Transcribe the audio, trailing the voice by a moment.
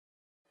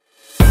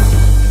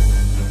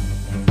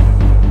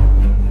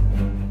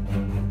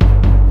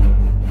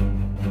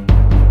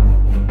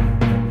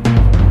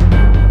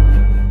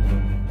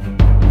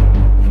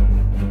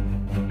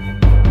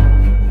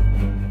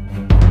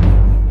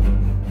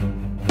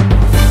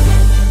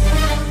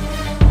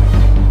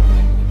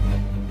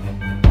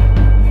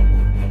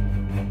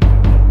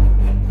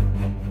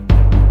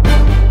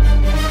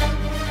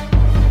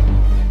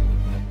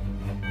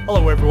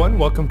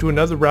welcome to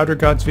another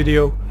RouterGods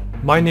video.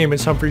 My name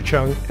is Humphrey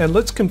Cheung, and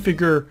let's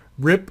configure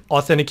RIP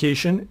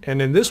authentication,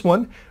 and in this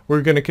one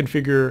we're going to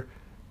configure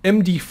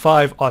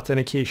MD5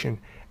 authentication.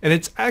 And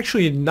it's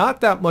actually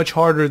not that much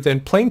harder than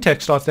plain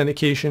text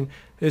authentication.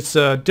 It's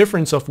a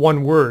difference of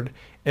one word,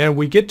 and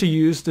we get to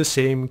use the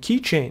same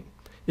keychain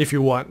if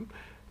you want.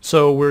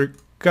 So we've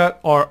got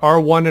our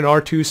R1 and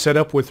R2 set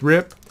up with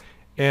RIP,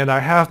 and I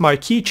have my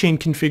keychain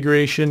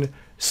configuration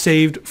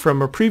saved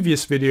from a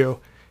previous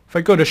video. If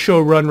I go to show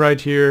run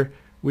right here,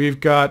 we've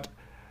got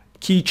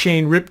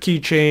keychain, RIP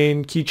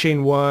keychain,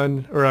 keychain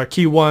 1, or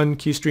key 1,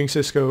 keystring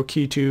Cisco,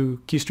 key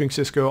 2, keystring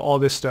Cisco, all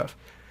this stuff.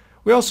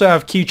 We also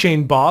have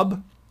keychain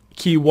Bob,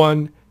 key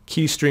 1,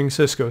 keystring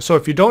Cisco. So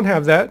if you don't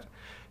have that,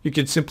 you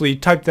can simply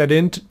type that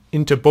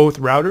into both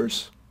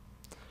routers,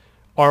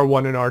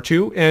 R1 and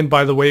R2. And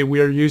by the way,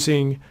 we are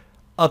using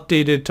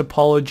updated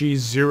topology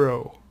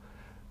 0,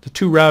 the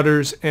two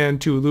routers and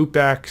two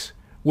loopbacks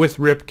with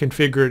RIP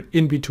configured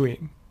in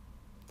between.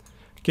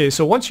 Okay,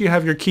 so once you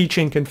have your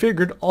keychain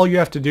configured, all you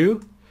have to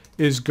do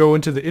is go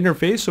into the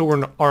interface. So we're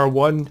in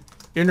R1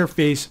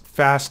 interface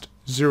fast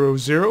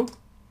 00.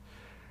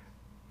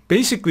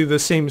 Basically the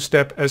same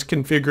step as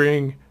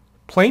configuring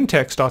plain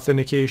text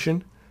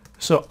authentication.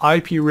 So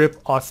IP RIP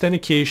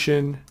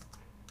authentication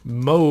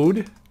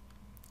mode.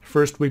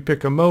 First we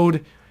pick a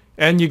mode,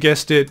 and you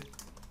guessed it,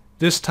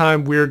 this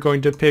time we're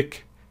going to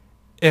pick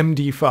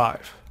MD5.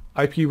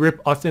 IP RIP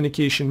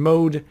authentication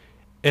mode,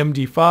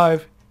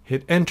 MD5,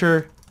 hit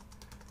enter,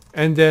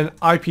 and then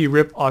IP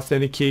RIP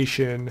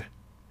authentication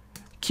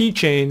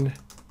keychain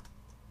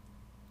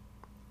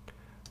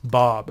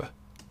Bob.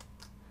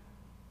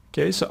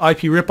 Okay, so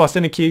IP RIP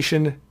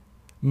authentication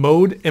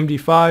mode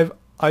MD5,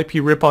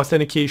 IP RIP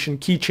authentication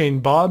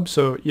keychain Bob.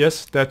 So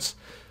yes, that's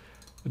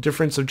a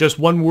difference of just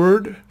one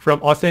word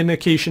from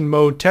authentication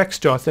mode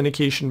text to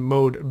authentication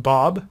mode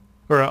Bob,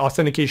 or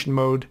authentication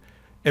mode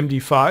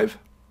MD5. I'm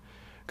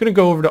going to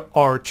go over to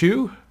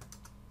R2.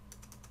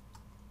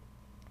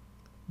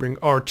 Bring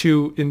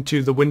R2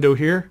 into the window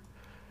here.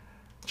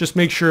 Just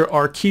make sure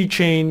our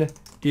keychain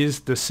is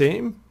the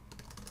same.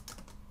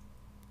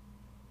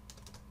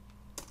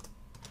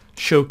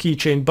 Show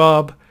keychain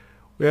Bob.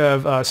 We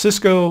have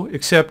Cisco,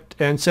 accept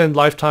and send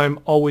lifetime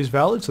always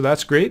valid, so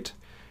that's great.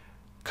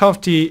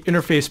 Conft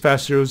interface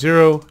fast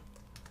 00,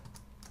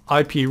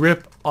 IP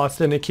RIP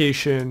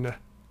authentication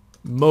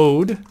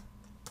mode,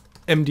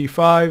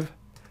 MD5,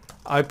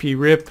 IP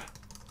RIP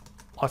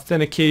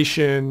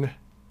authentication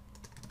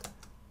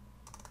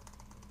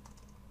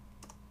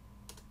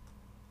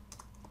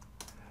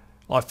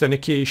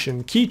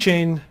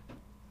keychain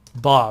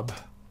Bob.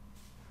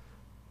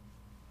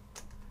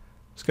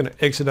 Just going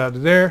to exit out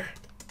of there.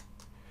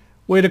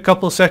 Wait a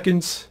couple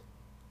seconds.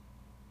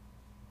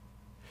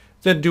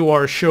 Then do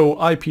our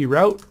show IP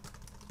route.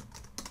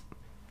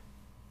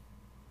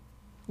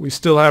 We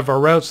still have our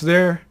routes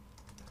there.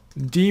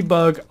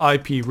 Debug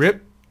IP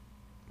RIP.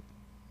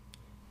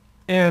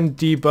 And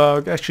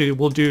debug, actually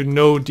we'll do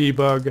no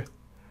debug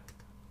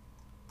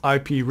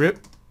IP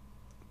RIP.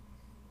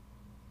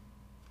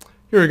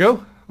 Here we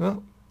go.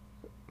 Well,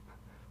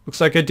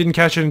 looks like I didn't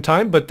catch it in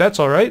time, but that's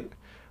all right.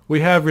 We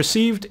have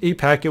received a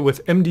packet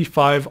with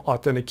MD5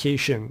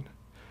 authentication.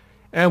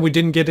 And we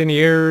didn't get any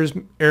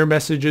error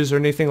messages or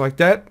anything like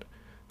that.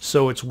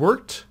 So it's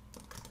worked.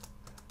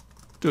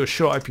 Do a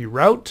show IP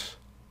route.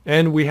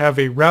 And we have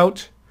a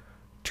route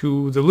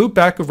to the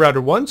loopback of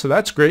router 1, so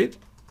that's great.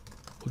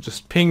 We'll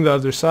just ping the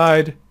other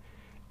side.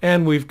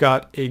 And we've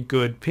got a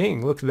good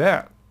ping. Look at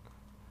that.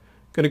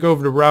 Going to go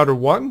over to router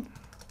 1.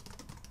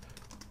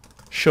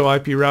 Show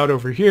IP route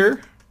over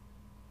here.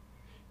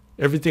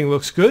 Everything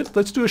looks good.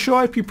 Let's do a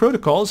show IP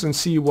protocols and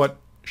see what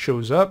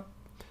shows up.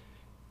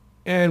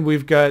 And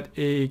we've got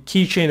a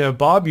keychain of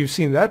Bob. You've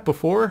seen that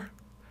before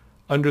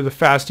under the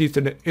fast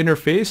Ethernet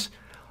interface.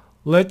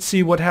 Let's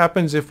see what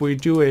happens if we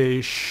do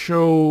a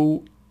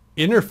show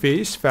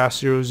interface fast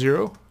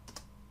 00.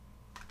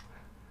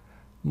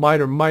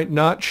 Might or might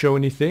not show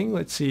anything.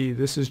 Let's see.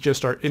 This is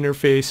just our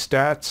interface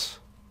stats.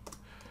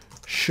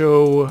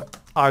 Show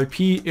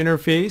IP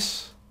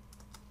interface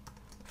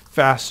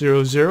fast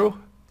 00.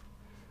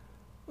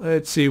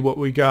 Let's see what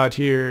we got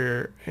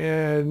here,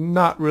 and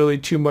not really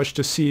too much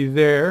to see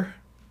there.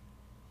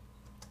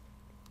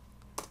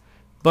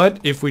 But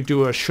if we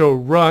do a show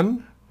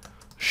run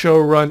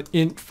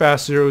int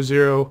fast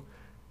 00,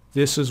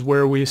 this is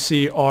where we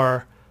see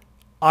our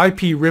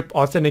IP RIP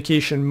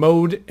authentication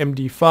mode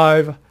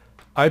MD5,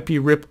 IP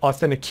RIP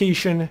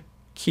authentication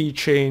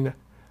keychain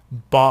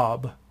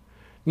Bob.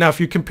 Now if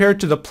you compare it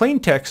to the plain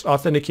text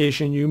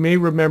authentication, you may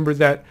remember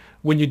that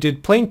when you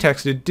did plain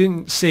text, it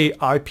didn't say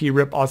IP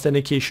RIP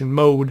authentication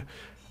mode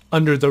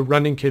under the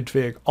running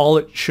config. All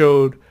it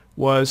showed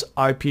was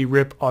IP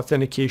RIP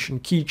authentication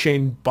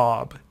keychain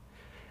Bob.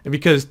 And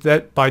because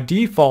that by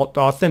default, the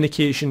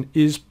authentication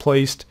is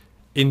placed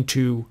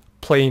into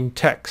plain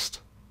text.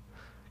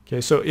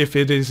 Okay, so if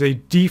it is a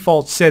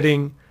default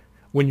setting,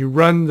 when you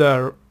run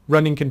the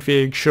running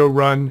config show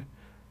run,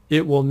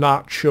 it will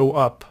not show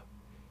up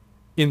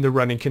in the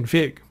running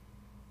config.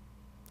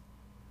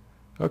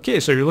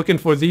 Okay, so you're looking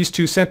for these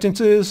two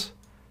sentences,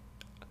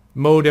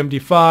 mode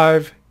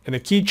MD5 and a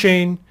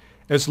keychain.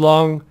 As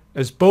long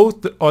as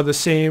both are the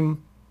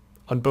same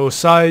on both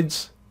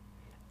sides,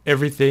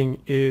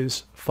 everything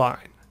is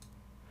fine.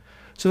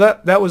 So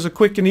that was a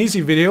quick and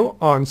easy video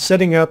on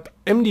setting up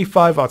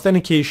MD5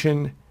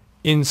 authentication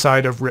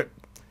inside of RIP.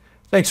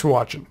 Thanks for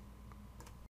watching.